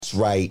That's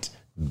right.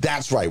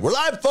 That's right. We're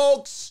live,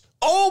 folks.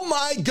 Oh,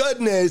 my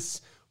goodness.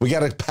 We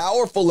got a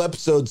powerful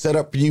episode set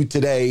up for you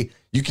today.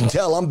 You can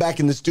tell I'm back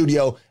in the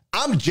studio.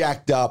 I'm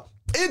jacked up.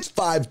 It's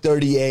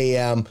 5:30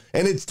 a.m.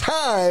 and it's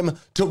time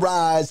to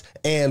rise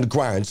and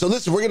grind. So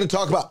listen, we're going to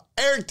talk about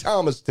Eric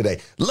Thomas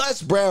today.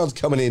 Les Brown's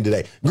coming in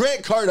today.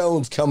 Grant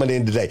Cardone's coming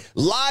in today.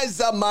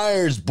 Liza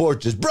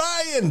Myers-Borges.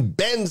 Brian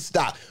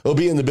Benstock will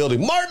be in the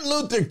building. Martin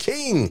Luther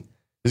King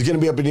is going to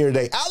be up in here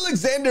today.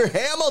 Alexander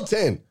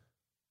Hamilton.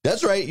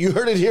 That's right. You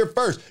heard it here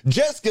first.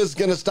 Jessica's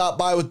going to stop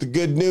by with the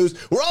good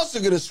news. We're also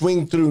going to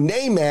swing through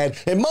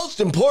NAMAD. And most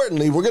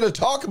importantly, we're going to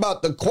talk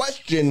about the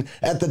question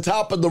at the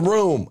top of the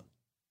room.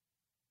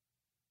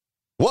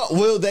 What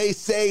will they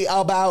say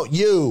about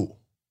you?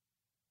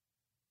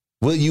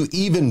 Will you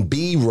even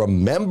be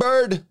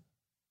remembered?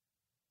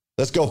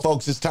 Let's go,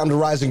 folks. It's time to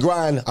rise and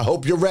grind. I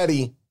hope you're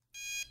ready.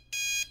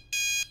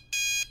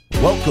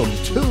 Welcome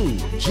to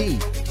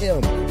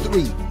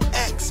GM3X.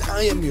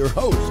 I am your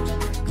host,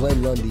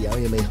 Glenn Lundy. I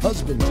am a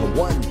husband to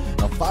one,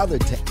 a father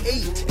to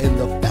 8, and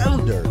the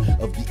founder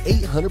of the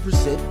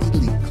 800%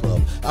 Elite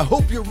Club. I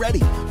hope you're ready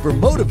for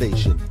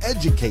motivation,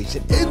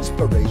 education,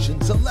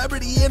 inspiration,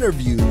 celebrity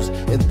interviews,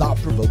 and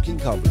thought-provoking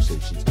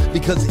conversations,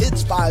 because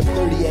it's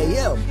 5:30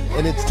 a.m.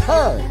 and it's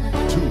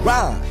time to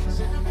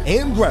rise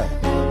and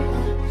grind.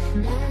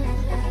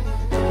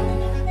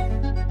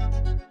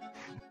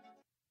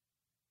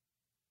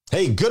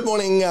 Hey, good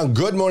morning,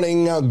 good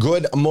morning,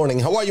 good morning.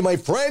 How are you, my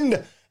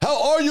friend?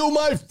 How are you,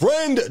 my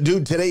friend?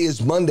 Dude, today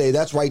is Monday.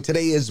 That's right.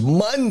 Today is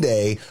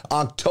Monday,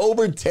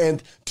 October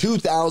 10th,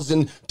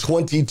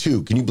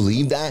 2022. Can you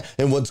believe that?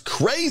 And what's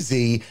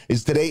crazy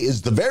is today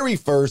is the very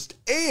first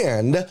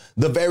and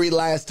the very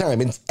last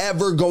time it's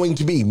ever going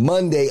to be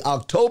Monday,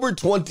 October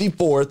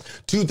 24th,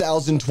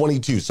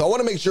 2022. So I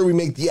want to make sure we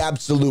make the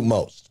absolute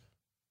most.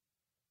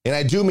 And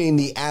I do mean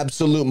the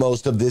absolute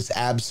most of this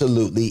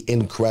absolutely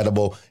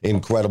incredible,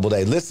 incredible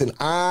day. Listen,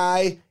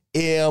 I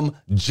am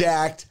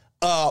jacked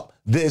up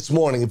this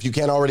morning, if you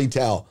can't already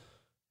tell.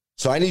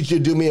 So I need you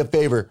to do me a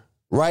favor.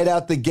 Right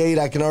out the gate,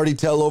 I can already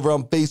tell over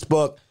on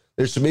Facebook,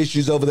 there's some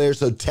issues over there.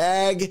 So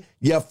tag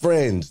your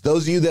friends.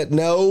 Those of you that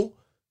know,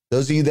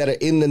 those of you that are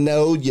in the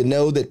know, you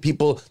know that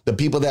the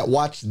people that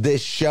watch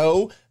this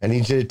show, I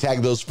need you to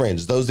tag those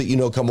friends. Those that you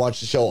know come watch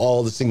the show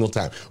all the single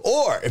time.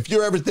 Or if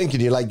you're ever thinking,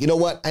 you're like, you know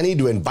what? I need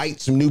to invite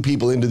some new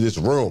people into this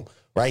room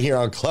right here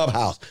on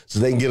Clubhouse so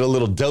they can get a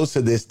little dose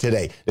of this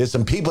today. There's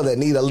some people that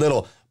need a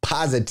little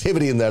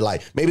positivity in their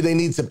life. Maybe they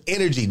need some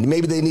energy.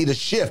 Maybe they need a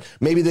shift.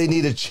 Maybe they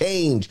need a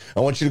change. I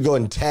want you to go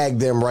and tag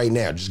them right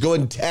now. Just go ahead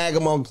and tag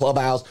them on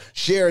Clubhouse.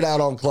 Share it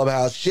out on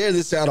Clubhouse. Share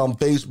this out on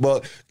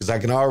Facebook, because I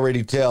can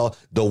already tell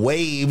the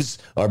waves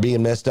are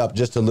being messed up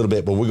just a little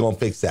bit, but we're going to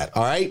fix that.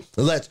 All right?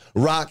 Let's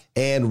rock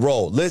and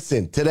roll.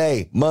 Listen,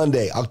 today,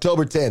 Monday,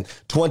 October 10th,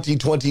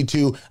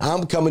 2022,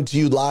 I'm coming to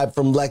you live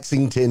from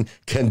Lexington,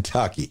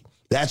 Kentucky.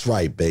 That's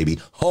right, baby.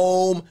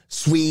 Home,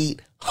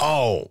 sweet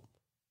home.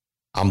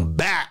 I'm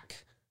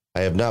back.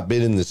 I have not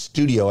been in the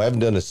studio. I haven't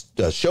done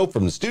a show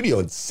from the studio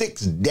in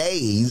 6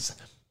 days.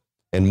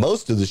 And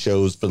most of the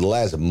shows for the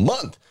last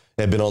month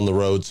have been on the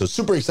road. So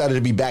super excited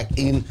to be back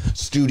in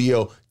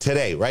studio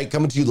today, right?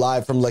 Coming to you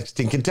live from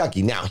Lexington,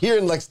 Kentucky. Now, here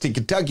in Lexington,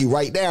 Kentucky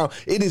right now,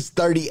 it is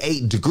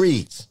 38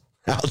 degrees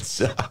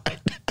outside.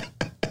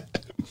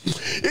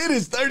 It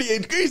is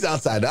 38 degrees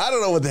outside. Now, I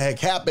don't know what the heck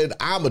happened.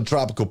 I'm a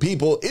tropical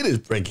people. It is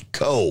freaking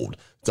cold.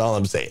 That's all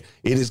I'm saying.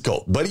 It is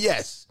cold. But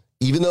yes,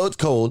 even though it's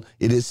cold,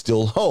 it is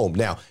still home.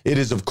 Now, it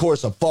is, of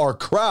course, a far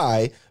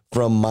cry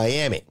from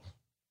Miami.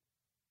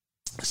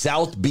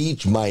 South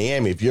Beach,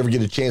 Miami. If you ever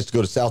get a chance to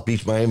go to South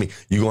Beach, Miami,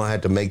 you're going to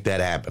have to make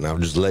that happen. I'll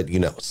just let you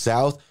know.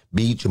 South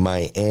Beach,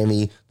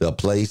 Miami, the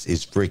place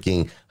is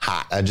freaking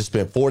hot. I just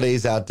spent 4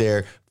 days out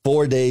there,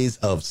 4 days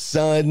of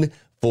sun,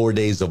 4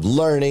 days of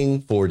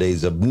learning, 4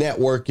 days of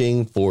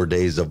networking, 4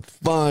 days of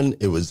fun.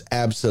 It was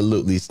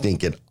absolutely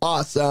stinking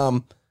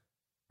awesome.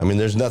 I mean,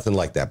 there's nothing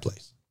like that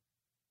place.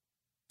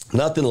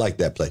 Nothing like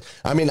that place.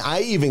 I mean,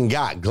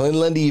 Glenn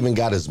Lundy even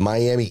got his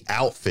Miami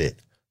outfit.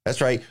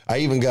 That's right. I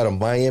even got a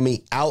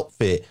Miami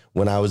outfit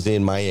when I was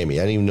in Miami.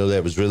 I didn't even know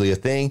that was really a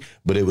thing,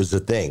 but it was a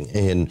thing.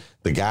 And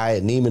the guy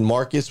at Neiman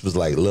Marcus was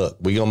like, look,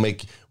 we're gonna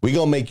make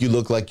you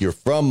look like you're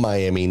from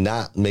Miami,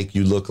 not make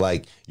you look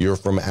like you're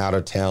from out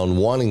of town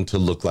wanting to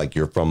look like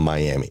you're from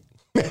Miami.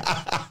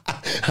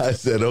 I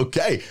said,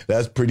 okay,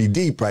 that's pretty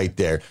deep right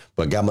there.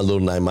 But got my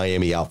little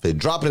Miami outfit.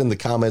 Drop it in the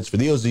comments. For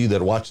those of you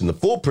that are watching the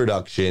full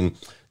production,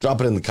 drop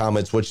it in the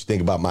comments what you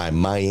think about my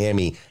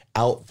Miami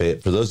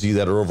outfit. For those of you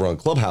that are over on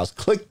Clubhouse,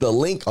 click the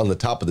link on the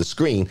top of the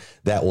screen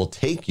that will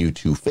take you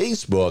to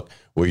Facebook,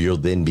 where you'll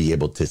then be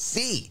able to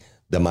see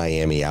the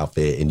Miami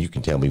outfit, and you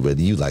can tell me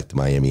whether you like the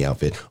Miami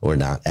outfit or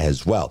not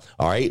as well.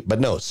 All right. But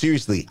no,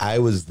 seriously, I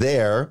was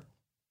there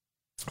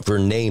for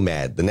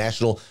NAMAD, the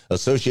National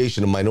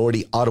Association of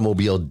Minority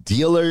Automobile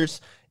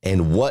Dealers,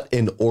 and what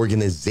an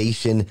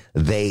organization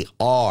they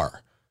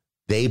are.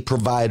 They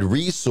provide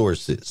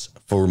resources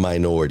for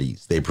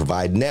minorities. They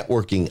provide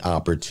networking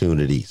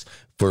opportunities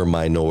for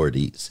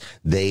minorities.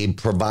 They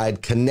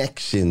provide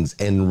connections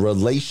and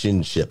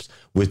relationships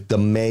with the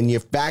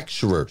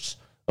manufacturers.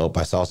 Oh,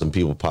 I saw some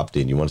people popped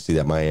in. You want to see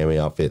that Miami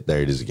outfit?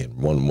 There it is again.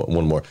 One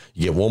more.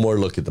 You get one more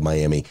look at the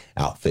Miami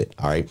outfit.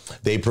 All right.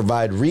 They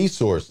provide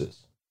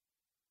resources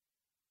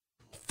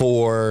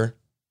for,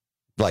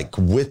 like,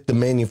 with the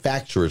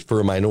manufacturers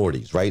for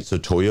minorities, right? So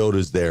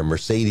Toyota's there,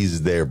 Mercedes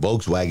is there,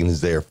 Volkswagen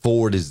is there,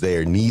 Ford is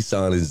there,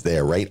 Nissan is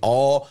there, right?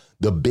 All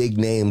the big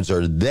names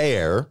are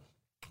there.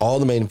 All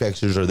the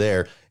manufacturers are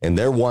there, and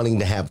they're wanting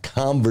to have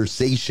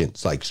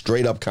conversations, like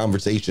straight up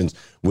conversations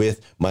with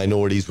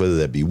minorities, whether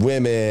that be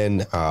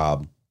women,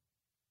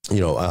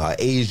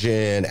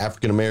 Asian,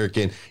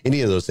 African-American,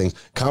 any of those things,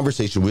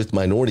 conversation with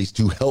minorities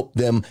to help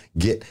them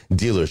get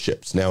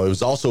dealerships. Now, it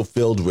was also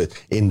filled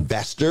with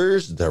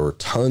investors. There were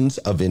tons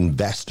of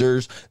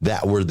investors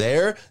that were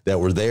there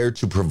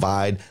to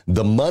provide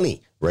the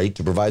money, right?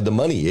 To provide the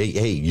money.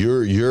 Hey,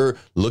 you're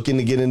looking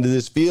to get into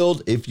this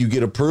field. If you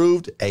get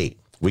approved, hey,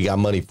 we got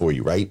money for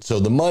you, right? So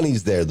the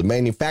money's there. The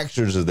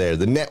manufacturers are there.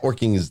 The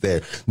networking is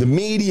there. The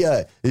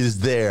media is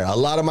there. A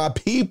lot of my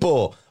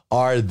people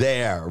are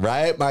there,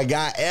 right? My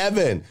guy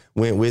Evan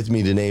went with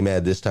me to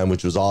NAMAD this time,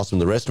 which was awesome.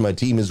 The rest of my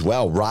team as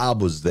well.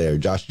 Rob was there.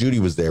 Josh Judy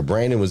was there.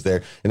 Brandon was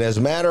there. And as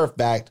a matter of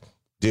fact,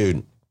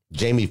 dude,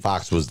 Jamie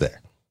Foxx was there.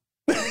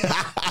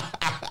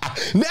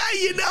 Now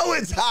you know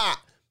it's hot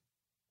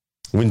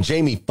when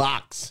Jamie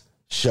Foxx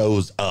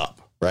shows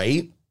up,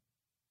 right?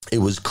 It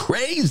was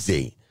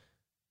crazy.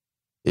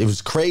 It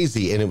was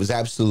crazy, and it was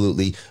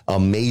absolutely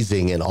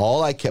amazing. And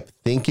all I kept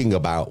thinking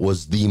about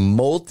was the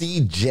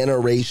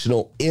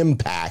multi-generational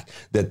impact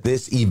that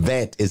this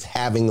event is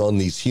having on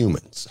these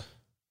humans.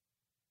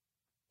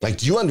 Like,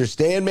 do you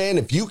understand, man?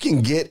 If you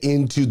can get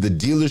into the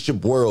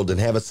dealership world and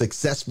have a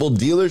successful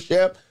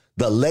dealership,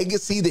 the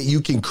legacy that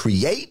you can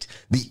create,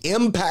 the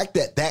impact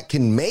that that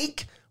can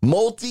make,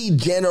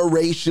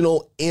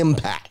 multi-generational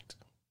impact.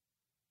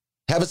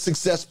 Have a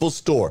successful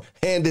store.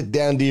 Hand it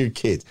down to your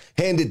kids.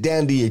 Hand it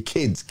down to your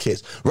kids'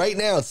 kids. Right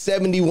now,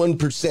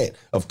 71%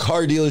 of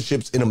car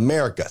dealerships in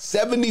America,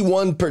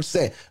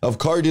 71% of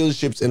car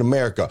dealerships in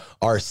America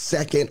are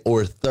second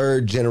or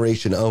third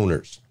generation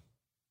owners.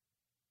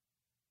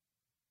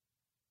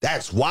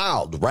 That's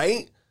wild,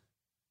 right?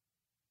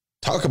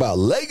 Talk about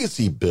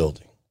legacy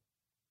building.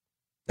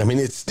 I mean,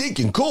 it's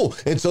stinking cool.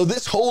 And so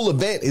this whole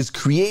event is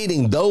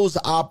creating those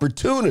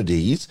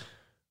opportunities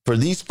for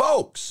these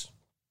folks.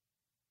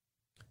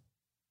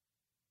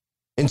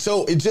 And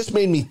so it just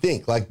made me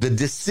think, like, the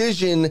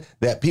decision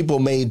that people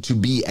made to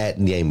be at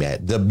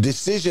NAMAD, the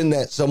decision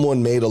that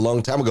someone made a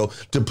long time ago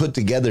to put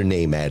together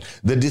NAMAD,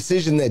 the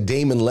decision that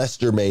Damon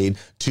Lester made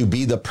to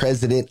be the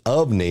president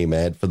of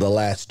NAMAD for the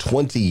last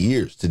 20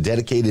 years, to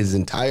dedicate his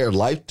entire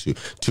life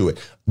to it.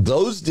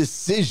 Those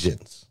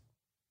decisions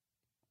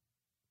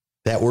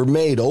that were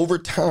made over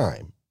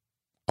time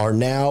are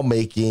now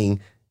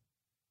making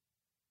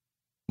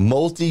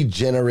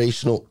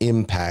multi-generational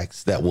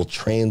impacts that will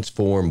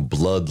transform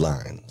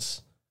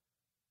bloodlines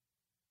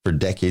for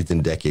decades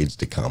and decades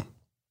to come.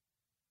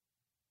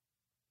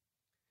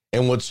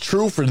 And what's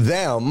true for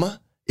them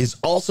is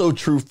also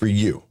true for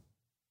you.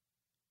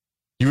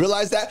 You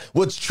realize that?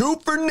 What's true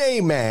for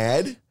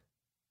NAMAD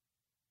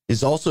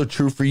is also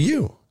true for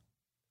you.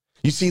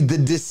 You see, the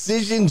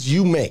decisions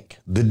you make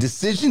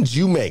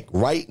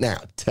right now,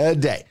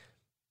 today,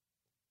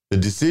 the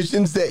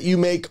decisions that you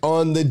make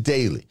on the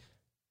daily,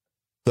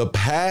 the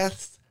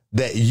paths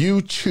that you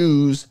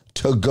choose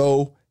to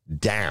go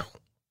down.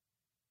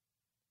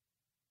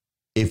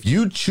 If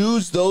you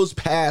choose those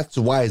paths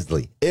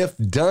wisely, if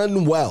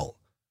done well,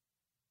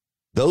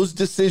 those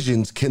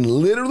decisions can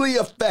literally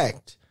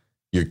affect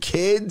your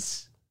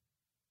kids,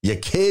 your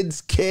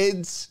kids'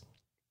 kids,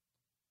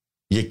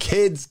 your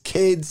kids'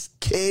 kids'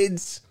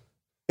 kids.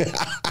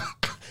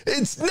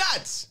 It's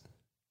nuts.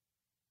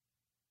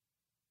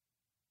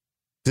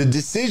 The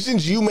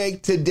decisions you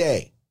make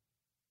today,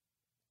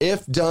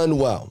 if done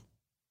well,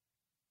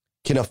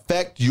 can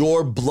affect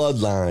your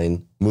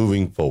bloodline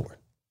moving forward.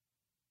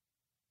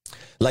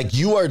 Like,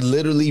 you are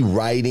literally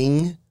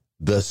writing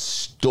the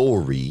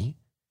story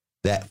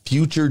that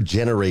future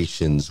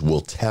generations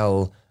will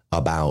tell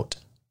about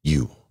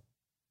you.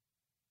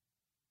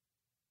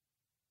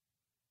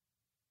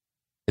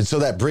 And so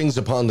that brings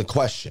upon the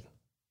question,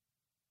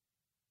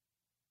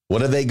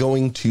 what are they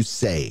going to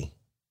say?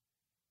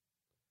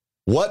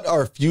 What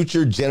are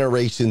future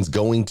generations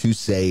going to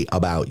say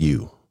about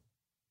you?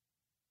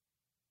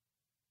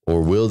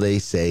 Or will they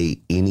say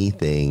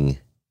anything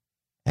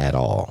at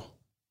all?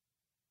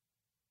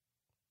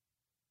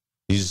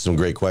 These are some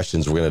great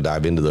questions. We're going to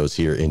dive into those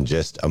here in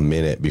just a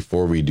minute.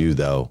 Before we do,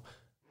 though,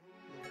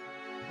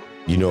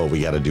 you know what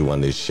we got to do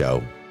on this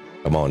show.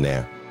 Come on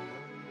now.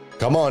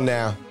 Come on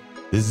now.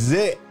 This is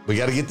it. We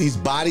got to get these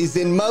bodies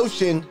in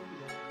motion.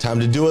 Time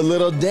to do a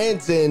little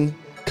dancing.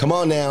 Come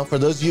on now. For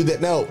those of you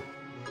that know,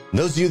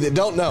 those of you that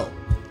don't know,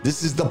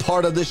 this is the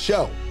part of the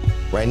show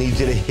where I need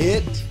you to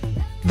hit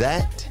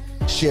that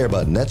share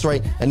button. That's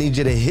right. I need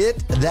you to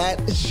hit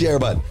that share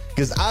button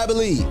because I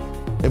believe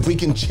If we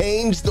can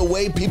change the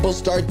way people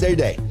start their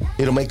day,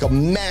 it'll make a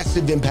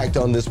massive impact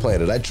on this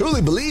planet. I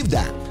truly believe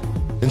that.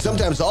 And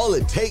sometimes all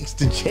it takes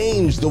to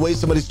change the way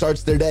somebody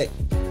starts their day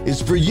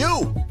is for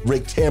you,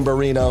 Rick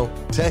Tamburino,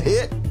 to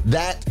hit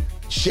that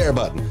share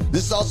button.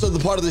 This is also the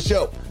part of the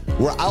show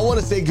where I want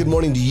to say good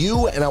morning to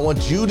you, and I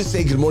want you to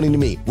say good morning to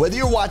me. Whether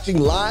you're watching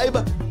live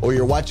or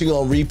you're watching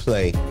on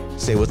replay,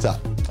 say what's up.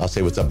 I'll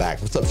say what's up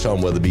back. What's up,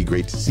 Sean Weatherby?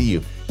 Great to see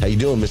you. How you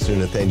doing, Mr.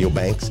 Nathaniel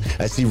Banks?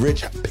 I see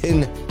Rich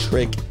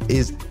Pintrick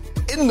is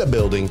in the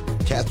building.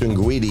 Catherine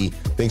Guidi,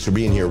 thanks for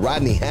being here.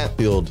 Rodney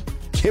Hatfield,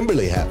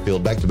 Kimberly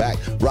Hatfield, back to back.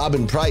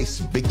 Robin Price,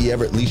 Vicki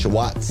Everett, Leisha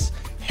Watts,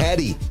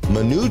 Hattie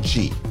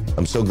Manucci.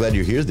 I'm so glad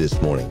you're here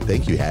this morning.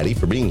 Thank you, Hattie,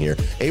 for being here.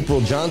 April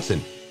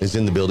Johnson is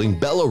in the building.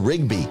 Bella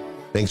Rigby,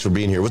 thanks for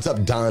being here. What's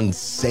up, Don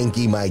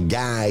Sankey, my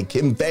guy?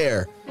 Kim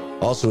Fair,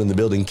 also in the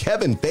building.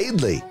 Kevin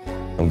Fadley,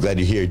 I'm glad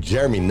you're here.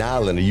 Jeremy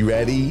Nolan, are you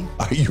ready?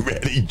 Are you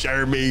ready,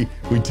 Jeremy?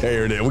 We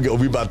tearing it.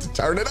 We about to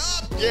turn it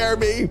up,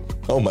 Jeremy.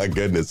 Oh my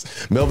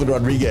goodness. Melvin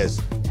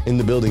Rodriguez in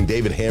the building.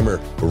 David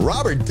Hammer,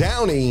 Robert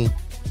Downey.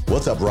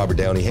 What's up, Robert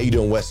Downey? How you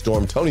doing, West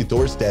Storm? Tony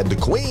Thorstad, the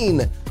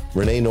Queen.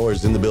 Renee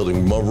Norris in the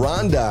building.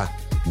 Miranda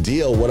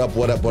Deal, what up,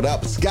 what up, what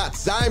up? Scott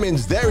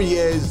Simons, there he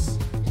is.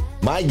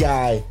 My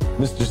guy,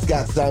 Mr.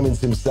 Scott Simons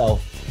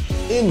himself,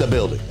 in the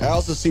building. I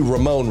also see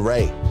Ramon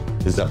Ray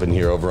is up in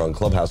here over on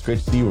Clubhouse. Great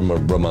to see you,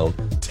 Ramon.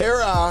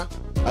 Tara,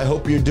 I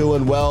hope you're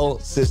doing well,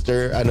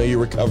 sister. I know you're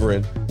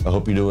recovering. I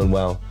hope you're doing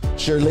well.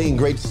 Shirlene,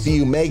 great to see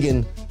you.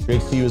 Megan, great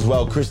to see you as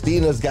well.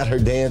 Christina's got her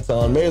dance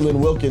on. Marilyn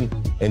Wilkin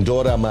and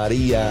Dora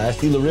Maria. I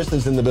see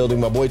Larissa's in the building.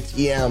 My boy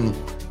TM.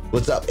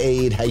 What's up,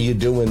 Aid? How you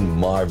doing,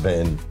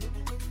 Marvin?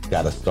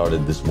 Got us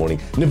started this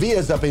morning.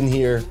 Navia's up in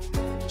here.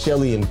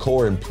 Shelly and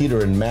Core and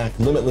Peter and Mac.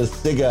 Limitless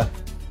Siga.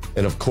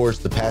 And of course,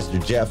 the Pastor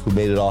Jeff, who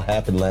made it all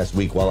happen last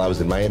week while I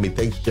was in Miami.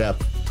 Thanks, Jeff.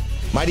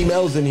 Mighty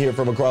Mel's in here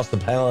from across the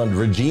pond.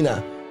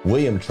 Regina,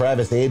 William,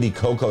 Travis, Andy,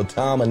 Coco,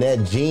 Tom,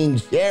 Annette, Jean,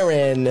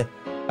 Sharon.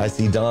 I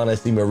see Dawn. I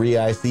see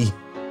Maria. I see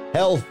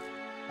Health.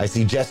 I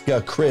see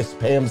Jessica, Chris,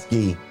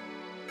 Pamsky.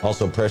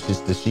 Also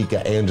Precious,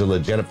 Dashika, Angela,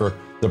 Jennifer,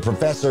 the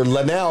Professor,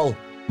 Linnell.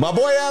 My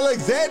boy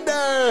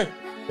Alexander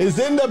is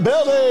in the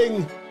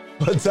building.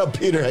 What's up,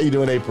 Peter? How you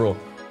doing, April?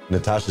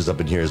 Natasha's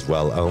up in here as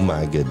well. Oh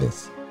my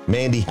goodness.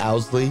 Mandy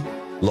Housley,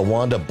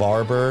 LaWanda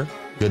Barber.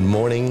 Good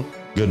morning.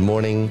 Good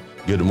morning.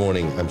 Good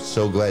morning. I'm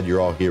so glad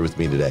you're all here with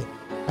me today.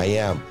 I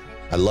am.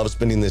 I love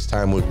spending this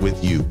time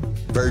with you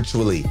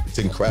virtually. It's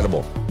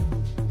incredible.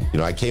 You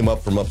know, I came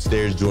up from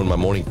upstairs doing my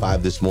morning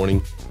five this morning,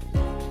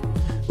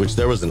 which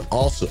there was an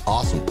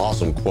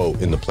awesome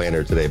quote in the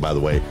planner today, by the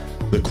way.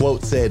 The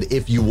quote said,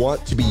 if you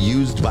want to be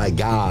used by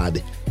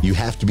God, you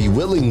have to be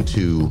willing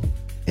to,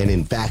 and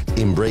in fact,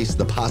 embrace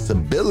the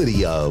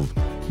possibility of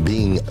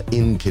being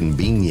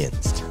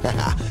inconvenienced.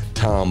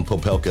 Tom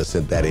Popelka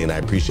sent that in. I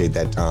appreciate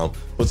that, Tom.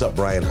 What's up,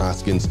 Brian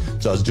Hoskins?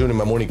 So I was doing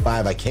my morning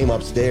five. I came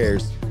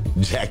upstairs.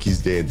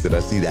 Jackie's dancing. I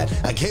see that.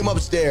 I came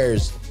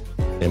upstairs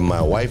and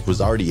my wife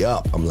was already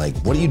up. I'm like,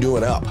 what are you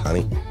doing up,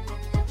 honey?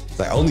 It's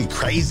like, only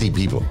crazy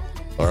people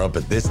are up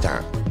at this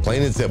time.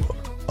 Plain and simple.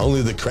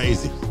 Only the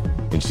crazy.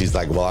 And she's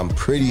like, well, I'm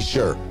pretty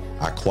sure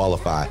I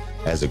qualify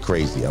as a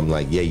crazy. I'm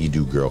like, yeah, you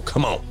do, girl.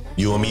 Come on.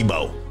 You and me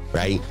both.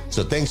 Right?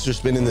 So thanks for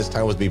spending this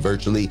time with me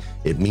virtually.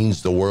 It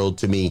means the world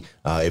to me.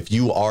 If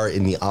you are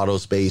in the auto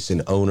space,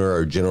 an owner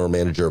or general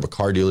manager of a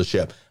car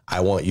dealership,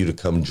 I want you to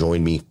come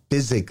join me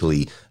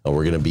physically.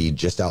 We're going to be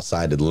just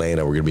outside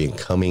Atlanta. We're going to be in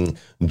Cumming,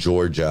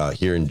 Georgia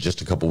here in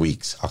just a couple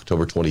weeks,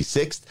 October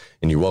 26th.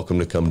 And you're welcome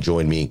to come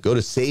join me. Go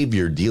to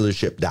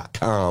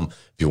saveyourdealership.com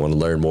if you want to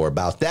learn more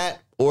about that,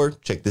 or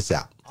check this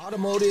out.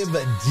 Automotive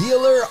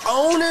dealer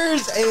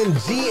owners and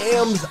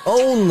GMs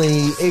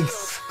only,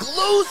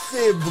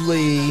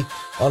 exclusively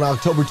on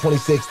October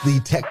 26th, the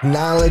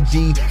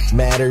Technology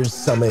Matters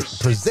Summit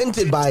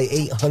presented by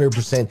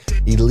 800%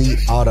 Elite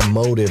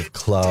Automotive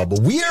Club.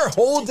 We are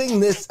holding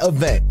this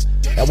event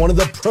at one of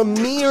the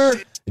premier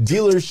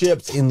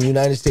dealerships in the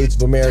United States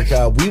of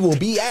America. We will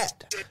be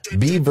at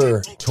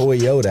Beaver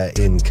Toyota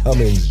in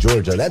Cummings,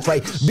 Georgia. That's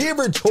right,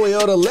 Beaver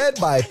Toyota, led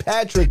by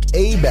Patrick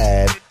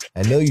Abad.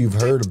 I know you've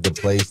heard of the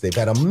place. They've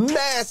had a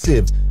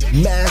massive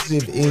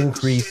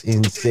increase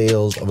in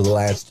sales over the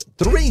last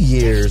 3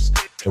 years.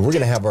 And we're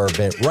going to have our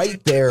event right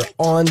there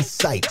on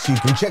site. So you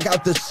can check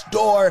out the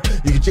store.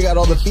 You can check out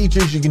all the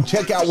features. You can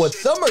check out what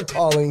some are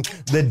calling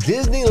the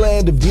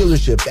Disneyland of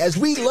dealerships as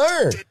we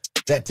learn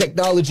that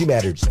technology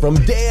matters from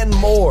Dan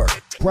Moore,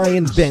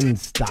 Brian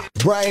Benstock,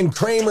 Brian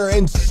Kramer,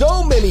 and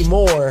so many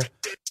more.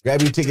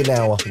 Grab your ticket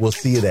now. We'll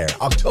see you there.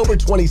 October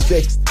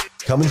 26th,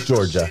 Cummings,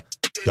 Georgia.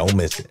 Don't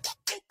miss it.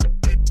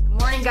 Good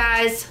morning,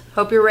 guys.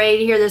 Hope you're ready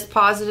to hear this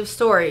positive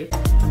story.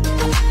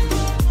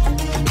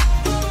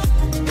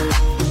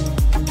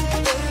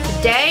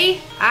 Today,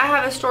 I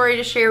have a story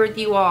to share with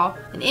you all.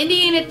 An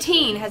Indiana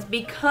teen has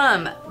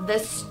become the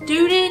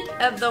student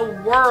of the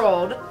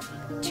world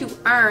to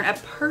earn a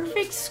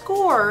perfect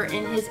score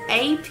in his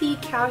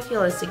AP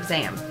Calculus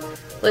exam.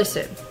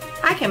 Listen,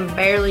 I can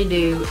barely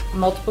do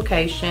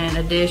multiplication,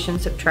 addition,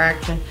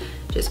 subtraction.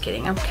 Just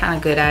kidding. I'm kind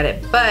of good at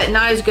it, but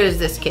not as good as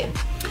this kid.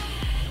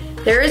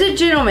 There is a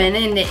gentleman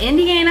in the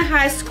Indiana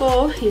high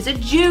school. He's a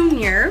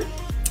junior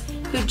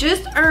who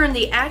just earned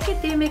the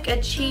academic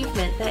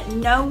achievement that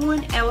no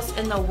one else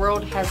in the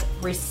world has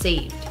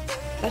received.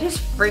 That is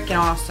freaking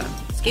awesome.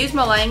 Excuse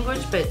my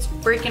language, but it's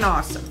freaking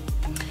awesome.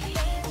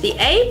 The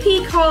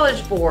AP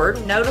College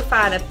Board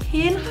notified a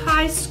Penn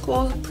High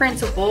School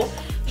principal,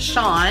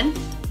 Sean,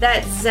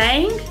 that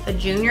Zhang, a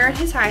junior at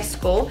his high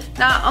school,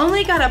 not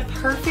only got a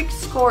perfect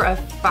score of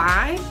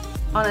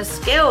 5 on a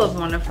scale of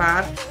 1 to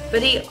 5,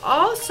 but he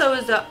also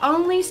is the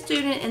only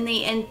student in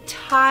the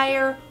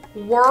entire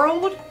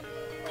world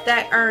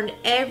that earned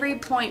every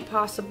point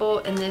possible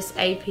in this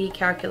AP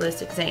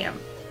Calculus exam.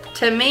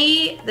 To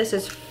me, this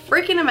is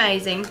freaking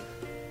amazing.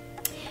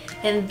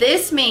 And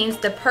this means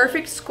the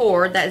perfect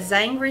score that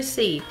Zhang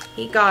received,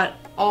 he got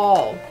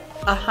all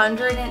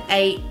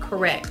 108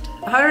 correct.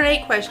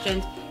 108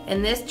 questions,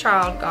 and this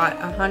child got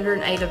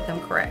 108 of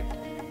them correct.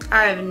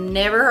 I have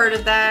never heard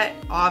of that.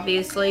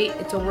 Obviously,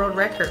 it's a world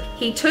record.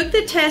 He took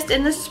the test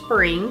in the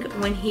spring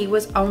when he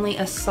was only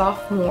a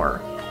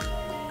sophomore.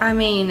 I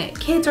mean,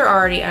 kids are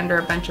already under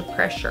a bunch of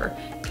pressure.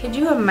 Could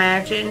you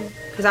imagine?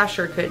 Because I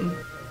sure couldn't.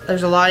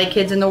 There's a lot of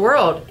kids in the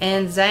world,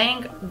 and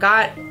Zhang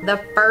got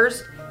the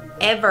first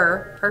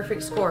ever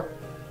perfect score.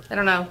 I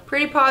don't know,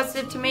 pretty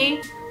positive to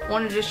me.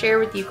 Wanted to share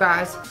with you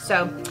guys.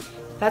 So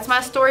that's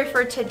my story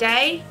for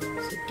today.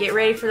 So get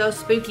ready for those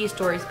spooky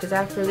stories, because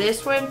after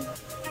this one,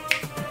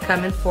 I'm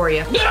coming for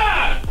you.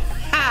 Ah!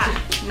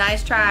 Ha!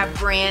 Nice try,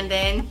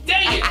 Brandon.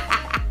 Dang it!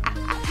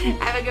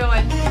 Have a good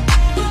one.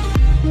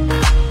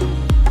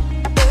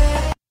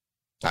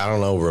 I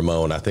don't know,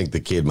 Ramon. I think the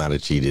kid might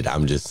have cheated.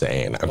 I'm just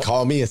saying.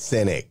 Call me a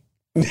cynic.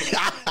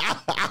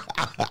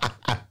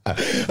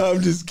 I'm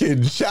just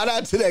kidding. Shout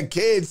out to that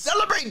kid.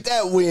 Celebrate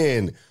that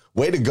win.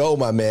 Way to go,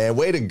 my man.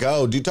 Way to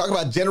go. Dude, talk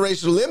about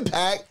generational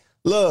impact.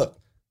 Look,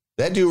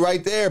 that dude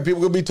right there,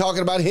 people going to be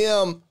talking about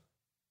him.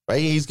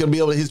 Right? He's going to be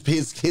able to, his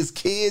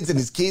kids and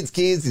his kids'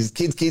 kids, his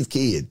kids'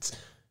 kids.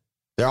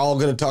 They're all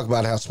going to talk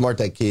about how smart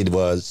that kid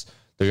was.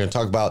 They're going to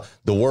talk about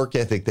the work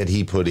ethic that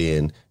he put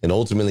in, and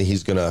ultimately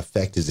he's going to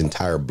affect his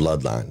entire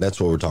bloodline. That's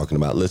what we're talking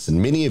about.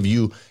 Listen, many of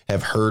you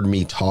have heard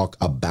me talk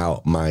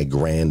about my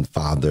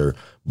grandfather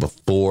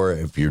before.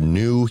 If you're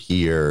new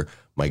here,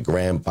 my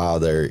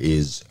grandfather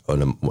is,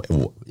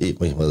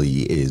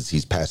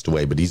 he's passed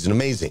away, but he's an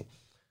amazing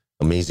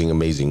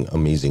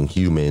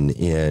human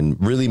and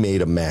really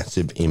made a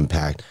massive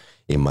impact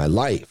in my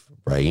life,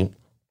 right?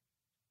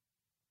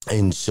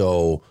 And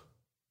so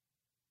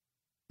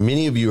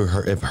many of you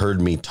have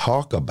heard me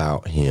talk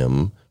about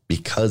him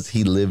because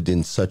he lived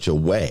in such a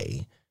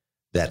way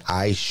that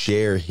I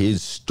share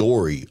his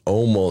story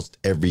almost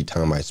every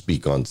time I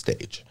speak on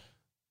stage.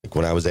 Like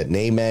when I was at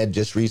NAMAD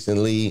just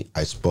recently,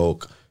 I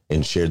spoke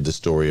and shared the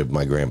story of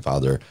my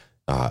grandfather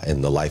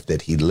and the life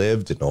that he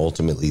lived and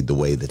ultimately the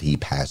way that he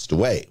passed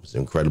away. It was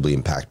incredibly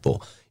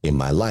impactful in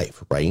my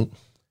life, right?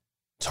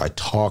 So I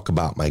talk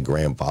about my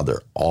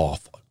grandfather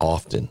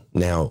often.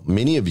 Now,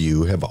 many of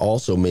you have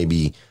also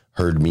maybe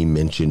heard me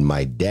mention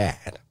my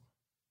dad.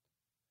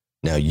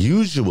 Now,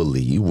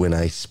 usually when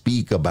I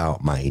speak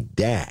about my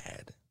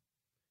dad,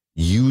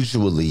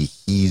 usually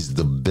he's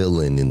the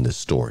villain in the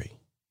story,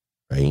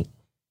 right?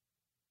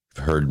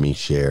 You've heard me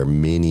share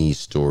many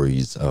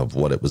stories of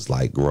what it was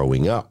like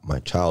growing up, my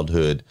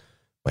childhood,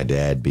 my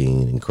dad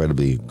being an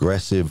incredibly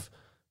aggressive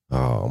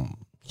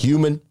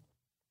human.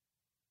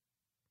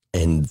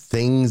 And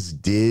things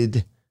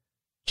did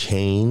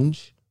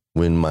change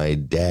when my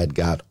dad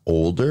got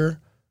older.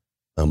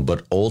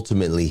 But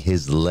ultimately,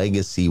 his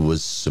legacy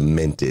was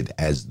cemented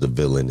as the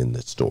villain in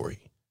the story.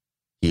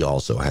 He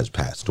also has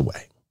passed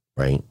away,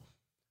 right?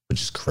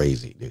 Which is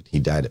crazy, dude. He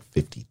died at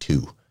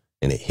 52,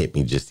 and it hit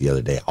me just the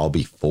other day. I'll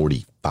be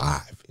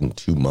 45 in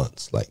 2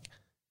 months. Like,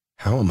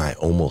 how am I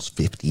almost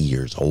 50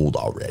 years old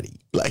already?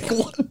 Like,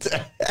 what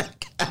the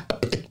heck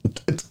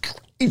happened? That's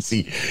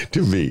crazy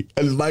to me.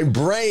 And my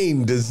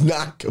brain does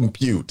not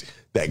compute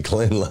that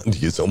Glenn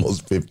Lundy is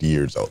almost 50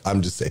 years old.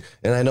 I'm just saying.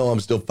 And I know I'm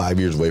still 5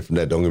 years away from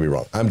that. Don't get me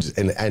wrong.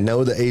 And I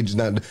know the age is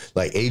not,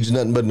 like, age is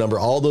nothing but a number.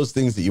 All those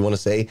things that you want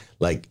to say,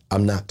 like,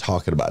 I'm not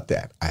talking about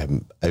that.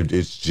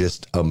 It's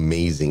just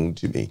amazing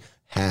to me.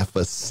 Half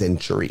a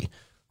century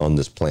on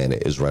this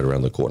planet is right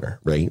around the corner,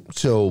 right?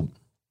 So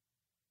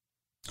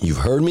you've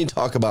heard me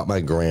talk about my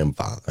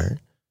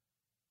grandfather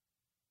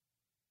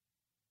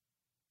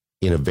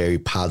in a very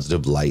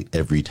positive light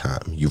every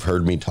time. You've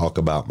heard me talk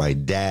about my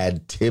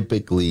dad.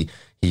 Typically,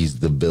 he's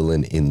the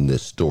villain in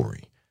this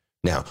story.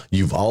 Now,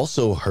 you've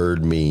also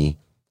heard me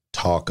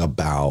talk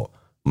about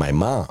my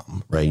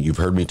mom, right? You've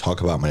heard me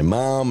talk about my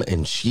mom,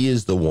 and she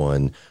is the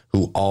one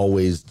who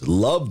always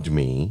loved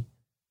me,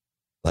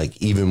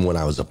 like even when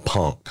I was a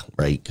punk,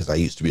 right? Because I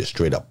used to be a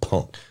straight up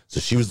punk. So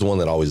she was the one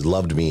that always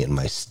loved me, and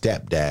my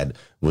stepdad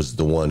was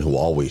the one who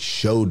always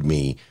showed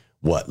me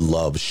what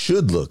love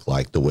should look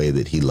like, the way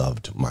that he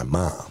loved my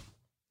mom,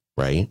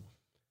 right?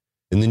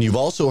 And then you've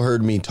also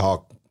heard me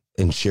talk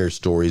and share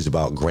stories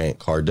about Grant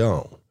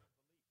Cardone,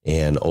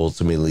 and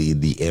ultimately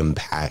the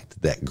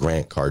impact that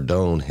Grant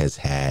Cardone has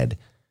had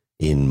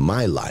in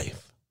my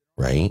life,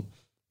 right?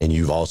 And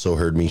you've also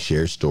heard me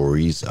share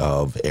stories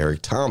of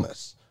Eric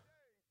Thomas.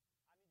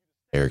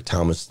 Eric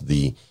Thomas,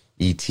 the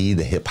E.T.,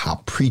 the hip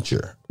hop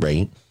preacher,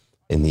 right?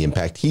 And the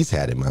impact he's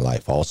had in my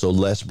life. Also,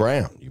 Les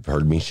Brown. You've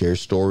heard me share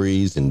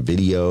stories and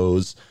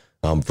videos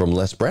from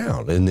Les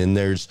Brown. And then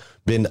there's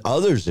been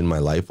others in my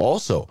life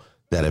also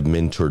that have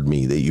mentored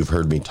me that you've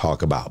heard me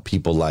talk about.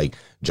 People like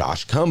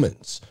Josh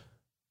Cummins,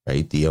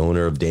 right? The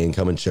owner of Dan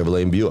Cummins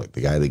Chevrolet and Buick,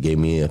 the guy that gave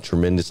me a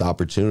tremendous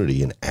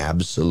opportunity and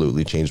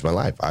absolutely changed my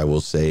life. I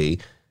will say,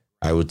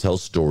 I would tell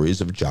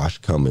stories of Josh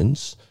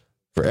Cummins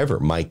forever.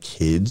 My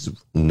kids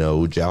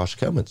know Josh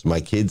Cummins. My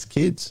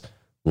kids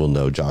will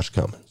know Josh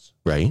Cummins,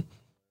 right?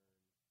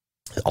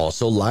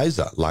 Also,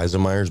 Liza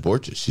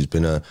Myers-Borges. She's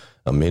been a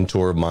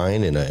mentor of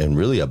mine and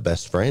really a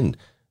best friend.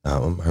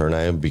 Her and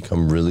I have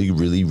become really,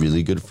 really,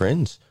 really good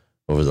friends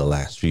over the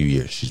last few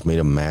years. She's made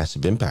a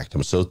massive impact.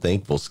 I'm so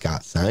thankful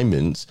Scott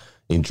Simons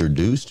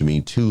introduced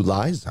me to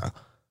Liza,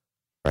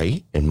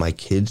 right? And my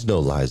kids know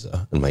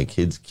Liza, and my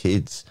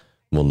kids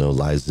will know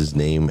Liza's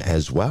name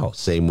as well.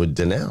 Same with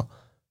Danelle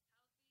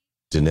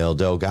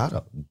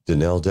Delgado.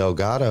 Danelle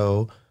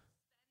Delgado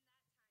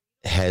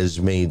has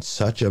made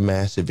such a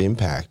massive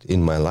impact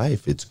in my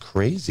life. It's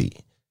crazy,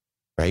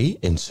 right?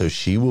 And so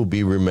she will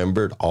be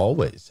remembered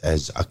always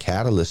as a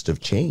catalyst of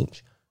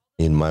change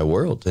in my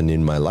world and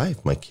in my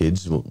life. My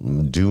kids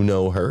do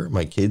know her.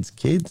 My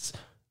kids'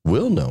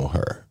 will know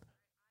her.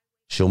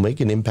 She'll make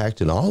an impact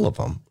in all of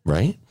them,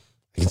 right?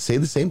 I can say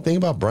the same thing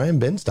about Brian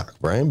Benstock.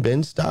 Brian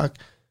Benstock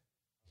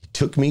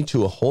took me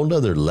to a whole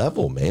nother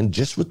level, man,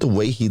 just with the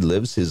way he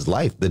lives his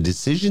life, the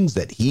decisions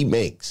that he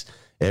makes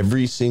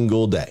every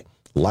single day.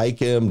 Like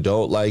him,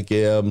 don't like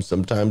him.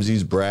 Sometimes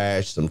he's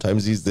brash.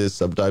 Sometimes he's this.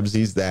 Sometimes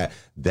he's that.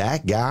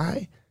 That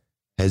guy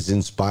has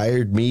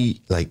inspired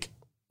me like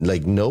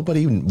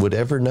nobody would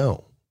ever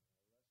know.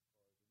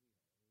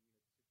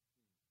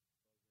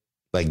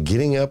 Like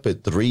getting up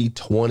at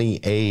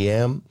 3:20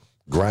 a.m.,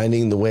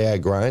 grinding the way I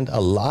grind,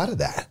 a lot of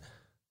that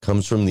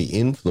comes from the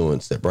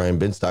influence that Brian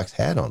Benstock's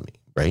had on me,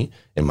 right?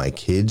 And my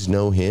kids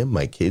know him.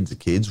 My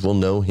kids will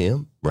know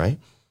him, right?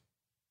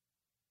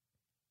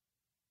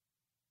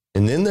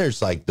 And then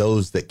there's like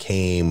those that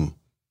came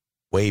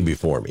way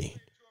before me.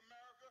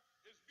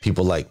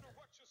 People like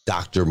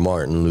Dr.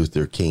 Martin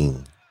Luther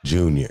King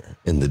Jr.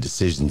 and the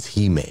decisions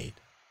he made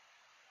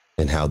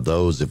and how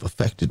those have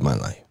affected my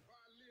life.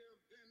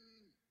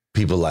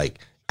 People like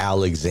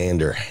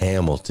Alexander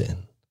Hamilton,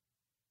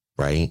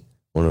 right?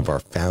 One of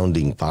our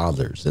founding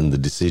fathers and the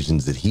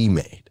decisions that he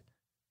made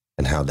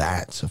and how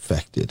that's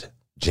affected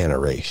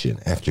generation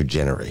after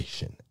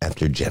generation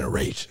after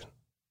generation.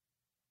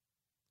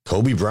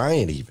 Kobe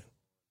Bryant even.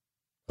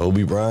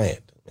 Kobe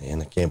Bryant.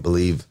 Man, I can't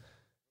believe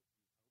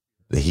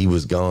that he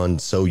was gone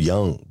so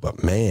young.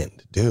 But man,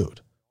 dude,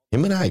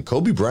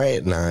 Kobe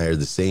Bryant and I are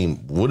the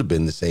same, would have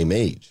been the same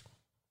age.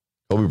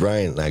 Kobe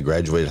Bryant and I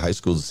graduated high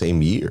school the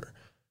same year.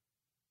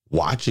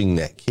 Watching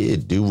that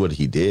kid do what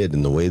he did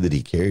and the way that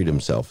he carried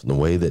himself and the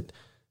way that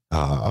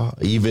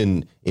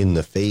even in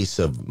the face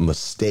of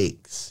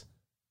mistakes,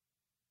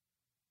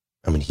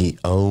 I mean, he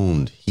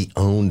owned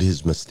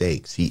his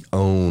mistakes. He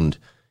owned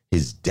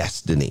his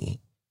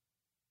destiny.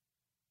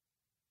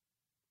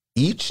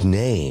 Each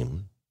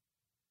name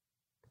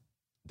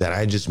that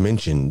I just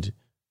mentioned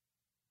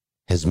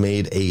has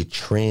made a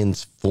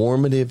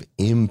transformative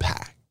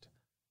impact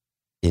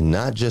in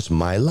not just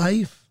my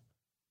life,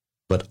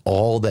 but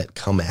all that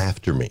come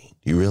after me.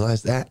 Do you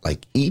realize that?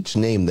 Like each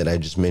name that I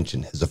just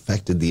mentioned has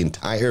affected the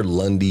entire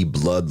Lundy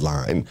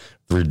bloodline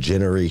for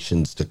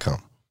generations to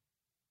come.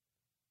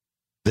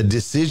 The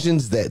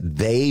decisions that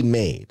they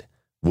made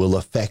will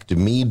affect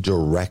me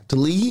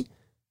directly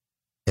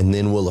and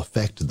then will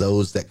affect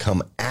those that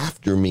come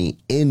after me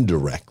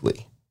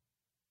indirectly.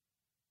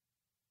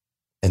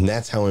 And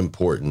that's how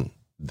important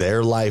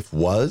their life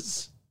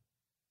was,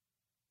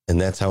 and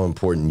that's how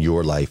important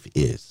your life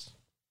is.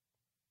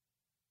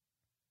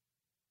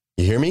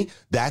 You hear me?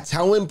 That's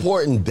how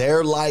important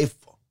their life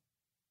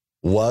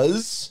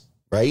was,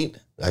 right?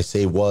 I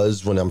say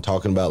was when I'm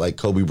talking about like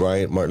Kobe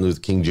Bryant, Martin Luther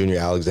King Jr.,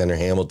 Alexander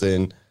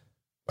Hamilton,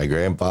 my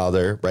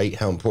grandfather, right?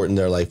 How important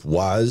their life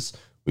was.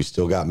 We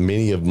still got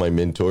many of my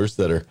mentors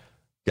that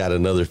got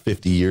another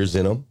 50 years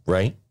in them,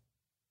 right?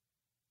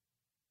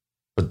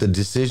 But the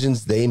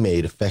decisions they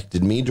made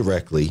affected me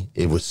directly.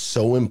 It was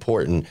so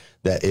important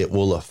that it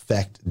will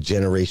affect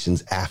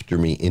generations after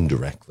me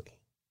indirectly.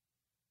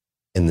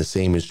 And the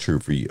same is true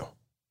for you.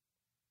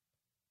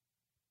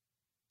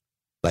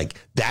 Like,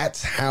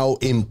 that's how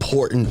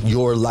important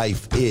your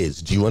life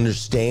is. Do you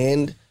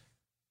understand?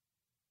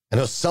 I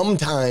know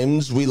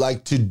sometimes we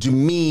like to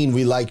demean,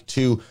 we like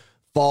to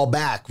fall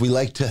back, we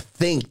like to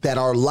think that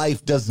our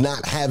life does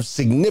not have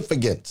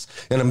significance.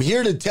 And I'm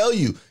here to tell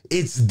you,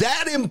 it's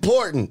that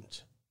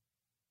important.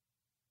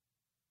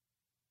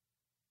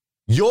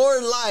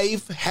 Your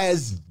life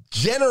has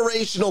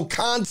generational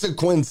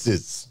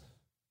consequences,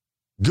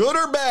 good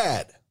or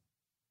bad.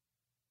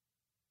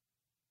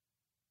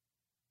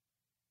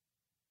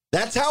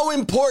 That's how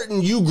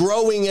important you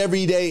growing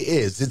every day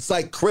is. It's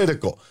like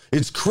critical.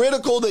 It's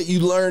critical that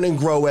you learn and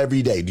grow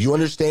every day. Do you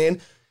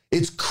understand?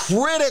 It's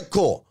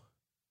critical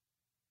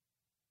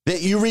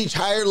that you reach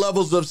higher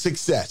levels of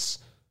success.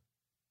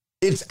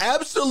 It's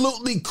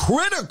absolutely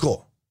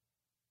critical.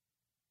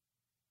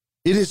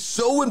 It is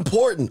so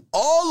important.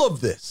 All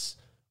of this,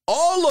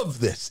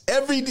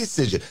 every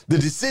decision, the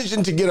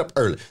decision to get up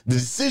early, the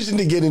decision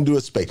to get into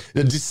a space,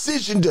 the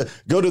decision to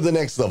go to the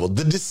next level,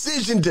 the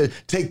decision to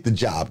take the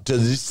job, the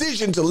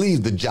decision to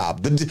leave the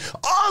job,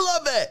 all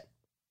of it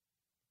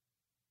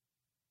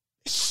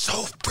is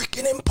so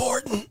freaking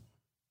important.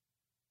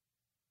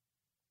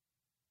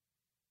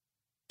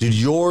 Dude,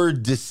 your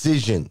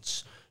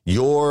decisions,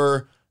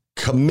 your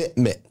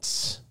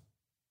commitments,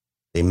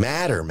 they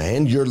matter,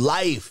 man. Your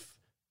life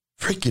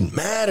freaking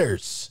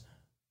matters.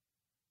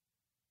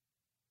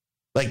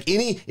 Like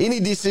any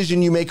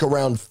decision you make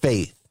around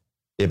faith,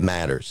 it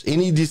matters.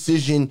 Any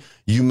decision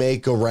you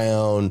make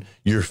around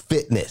your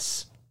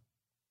fitness,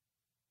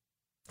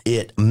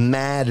 it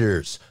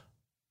matters.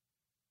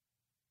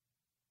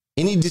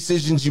 Any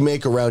decisions you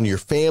make around your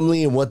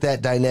family and what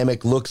that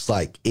dynamic looks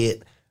like,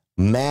 it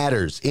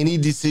matters. Any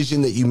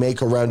decision that you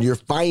make around your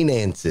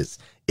finances,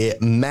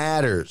 it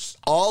matters.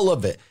 All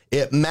of it,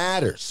 it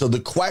matters. So the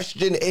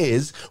question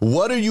is,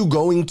 what are you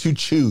going to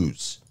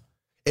choose?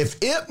 If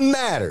it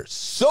matters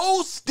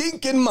so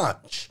stinking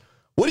much,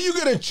 what are you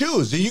going to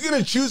choose? Are you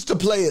going to choose to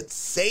play it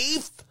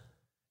safe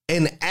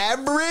and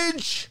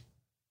average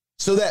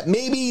so that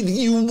maybe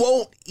you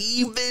won't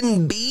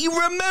even be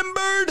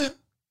remembered?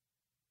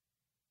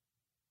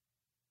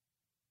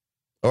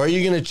 Or are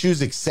you going to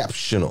choose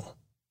exceptional,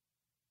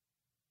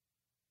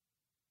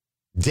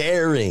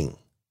 daring,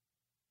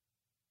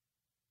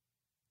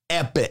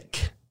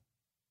 epic?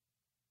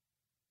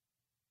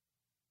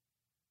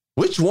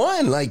 Which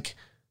one? Like,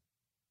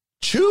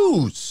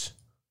 choose.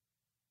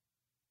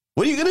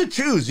 What are you going to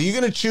choose? Are you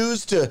going to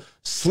choose to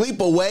sleep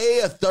away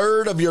a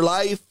third of your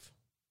life?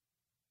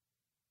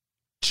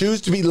 Choose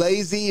to be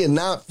lazy and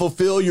not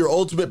fulfill your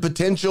ultimate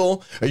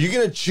potential? Are you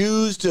going to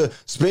choose to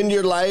spend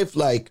your life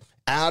like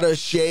out of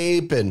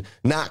shape and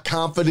not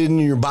confident in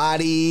your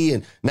body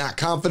and not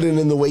confident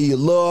in the way you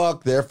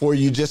look? Therefore,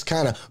 you just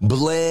kind of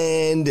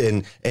blend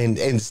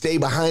and stay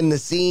behind the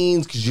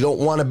scenes because you don't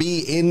want to be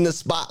in the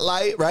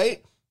spotlight,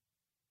 right?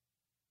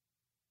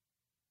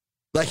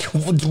 Like,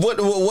 what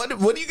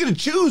are you going to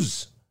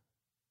choose?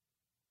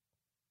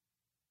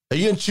 Are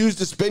you going to choose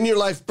to spend your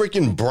life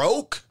freaking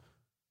broke?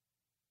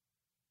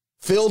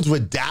 Filled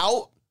with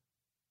doubt?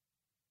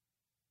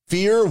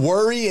 Fear,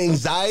 worry,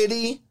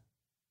 anxiety?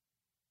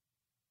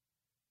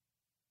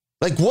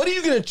 Like, what are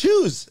you going to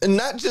choose? And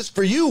not just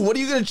for you, what are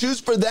you going to choose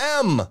for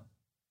them?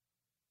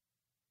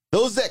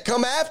 Those that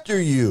come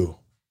after you.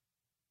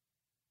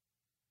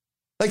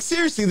 Like,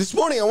 seriously, this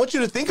morning, I want you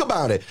to think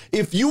about it.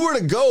 If you were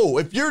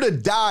to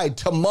die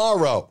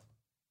tomorrow,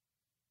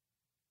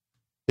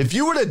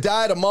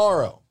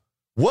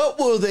 what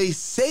will they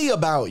say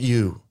about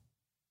you?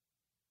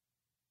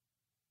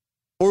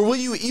 Or will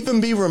you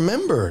even be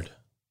remembered?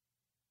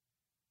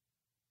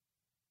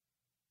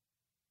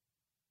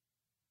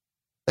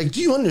 Like,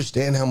 do you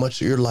understand how much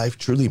your life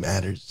truly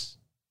matters?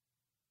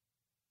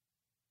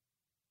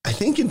 I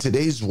think in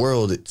today's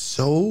world, it's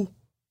so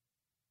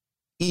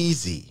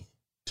easy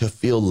to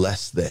feel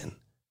less than.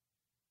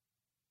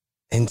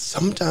 And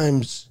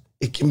sometimes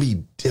it can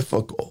be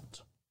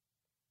difficult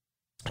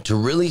to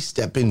really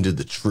step into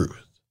the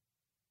truth.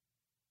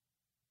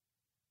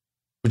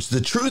 Which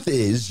the truth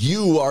is,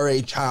 you are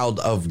a child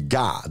of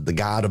God, the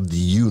God of the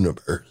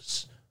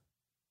universe.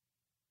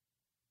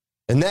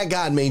 And that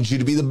God made you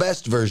to be the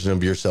best version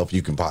of yourself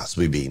you can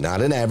possibly be.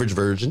 Not an average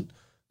version,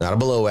 not a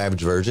below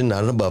average version,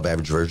 not an above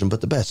average version, but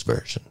the best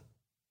version.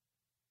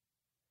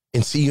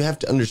 And see, you have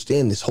to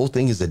understand this whole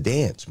thing is a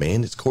dance,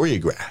 man. It's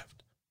choreographed.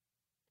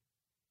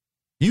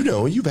 You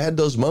know, you've had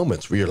those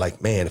moments where you're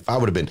like, man, if I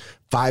would have been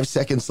 5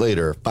 seconds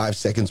later or 5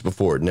 seconds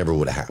before, it never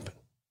would have happened.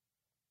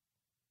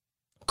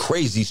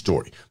 Crazy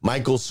story.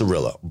 Michael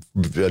Cirillo,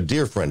 a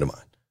dear friend of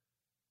mine.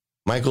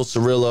 Michael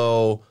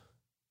Cirillo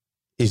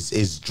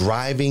is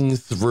driving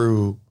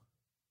through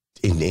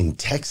in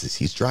Texas.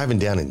 He's driving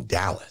down in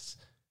Dallas.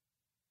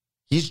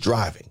 He's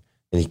driving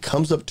and he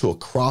comes up to a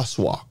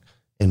crosswalk,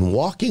 and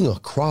walking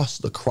across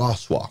the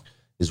crosswalk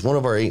is one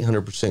of our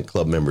 800%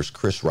 Club members,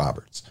 Chris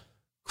Roberts.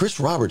 Chris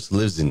Roberts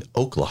lives in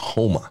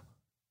Oklahoma.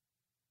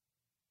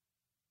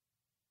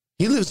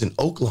 He lives in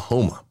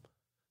Oklahoma.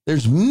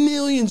 There's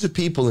millions of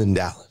people in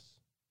Dallas.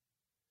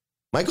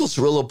 Michael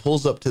Cirillo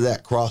pulls up to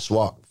that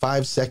crosswalk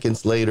 5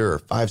 seconds later or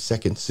 5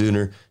 seconds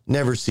sooner,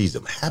 never sees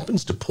him,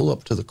 happens to pull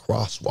up to the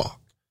crosswalk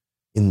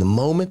in the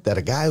moment that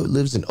a guy who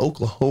lives in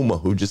Oklahoma,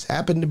 who just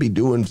happened to be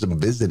doing some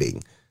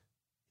visiting,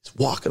 is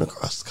walking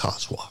across the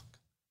crosswalk.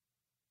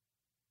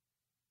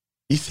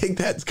 You think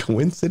that's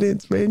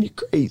coincidence, man? You're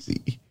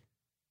crazy.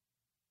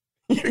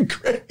 You're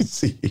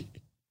crazy.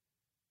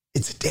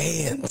 It's a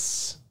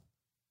dance.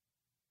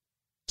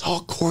 It's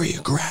all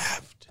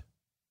choreographed.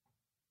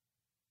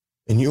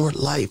 And your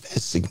life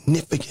has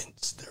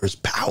significance. There is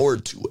power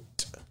to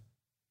it.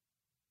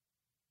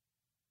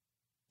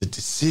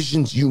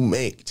 decisions you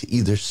make to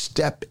either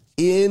step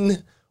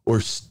in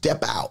or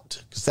step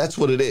out, because that's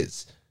what it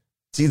is.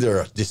 It's either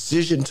a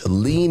decision to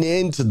lean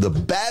into the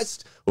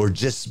best or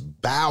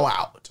just bow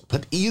out.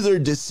 But either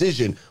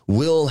decision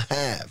will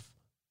have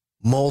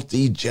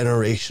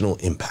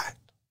multi-generational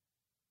impact.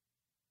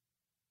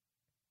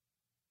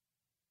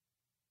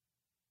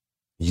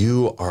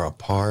 You are a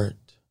part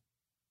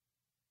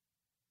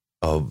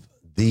of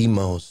the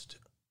most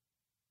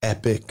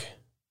epic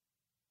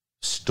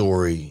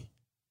story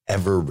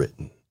ever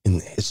written in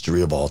the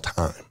history of all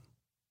time.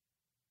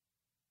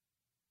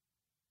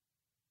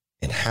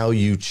 And how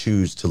you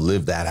choose to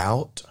live that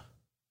out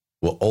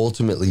will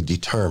ultimately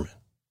determine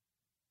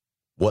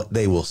what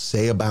they will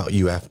say about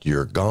you after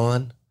you're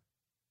gone,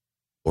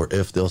 or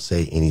if they'll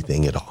say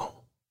anything at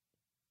all.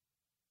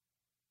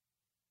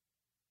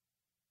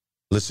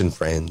 Listen,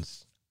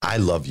 friends, I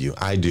love you.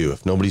 I do.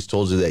 If nobody's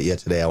told you that yet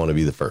today, I want to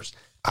be the first.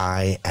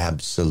 I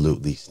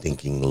absolutely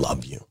stinking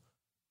love you.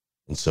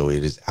 And so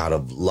it is out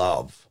of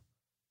love.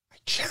 I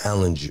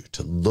challenge you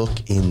to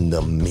look in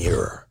the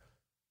mirror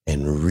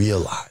and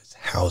realize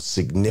how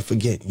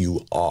significant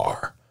you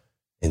are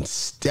and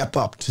step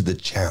up to the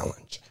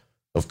challenge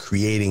of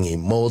creating a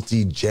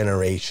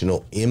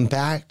multi-generational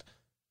impact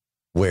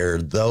where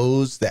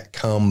those that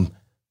come,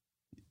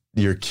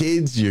 your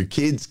kids, and your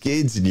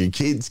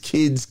kids'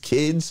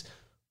 kids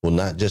will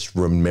not just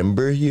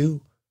remember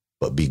you,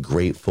 but be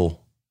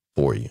grateful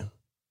for you.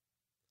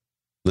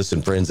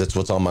 Listen, friends, that's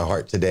what's on my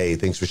heart today.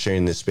 Thanks for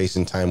sharing this space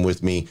and time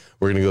with me.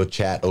 We're going to go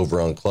chat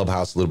over on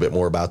Clubhouse a little bit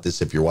more about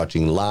this. If you're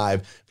watching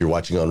live, if you're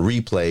watching on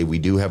replay, we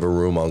do have a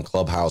room on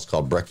Clubhouse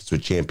called Breakfast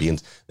with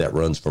Champions that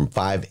runs from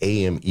 5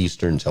 a.m.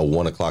 Eastern till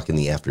 1 o'clock in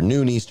the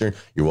afternoon Eastern.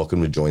 You're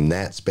welcome to join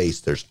that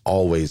space. There's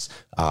always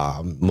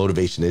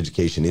motivation,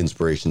 education,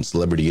 inspiration,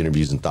 celebrity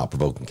interviews, and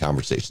thought-provoking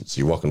conversations. So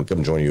you're welcome to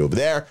come join you over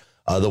there.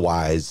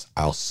 Otherwise,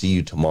 I'll see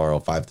you tomorrow,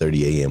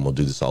 5:30 a.m. We'll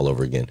do this all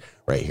over again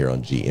right here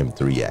on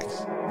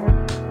GM3X.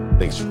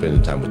 Thanks for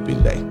spending time with me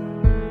today.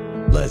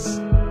 Let's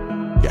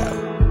go.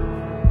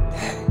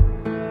 Hey,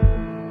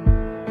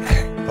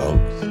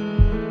 folks.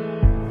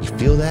 You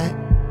feel that?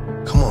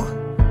 Come on.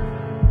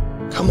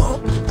 Come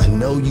on. I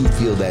know you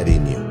feel that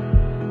in you.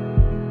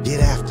 Get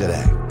after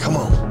that. Come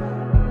on.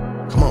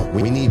 Come on.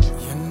 We need you. We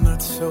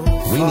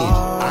need you.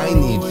 I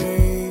need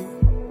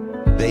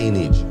you. They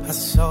need you.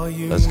 Let's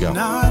go.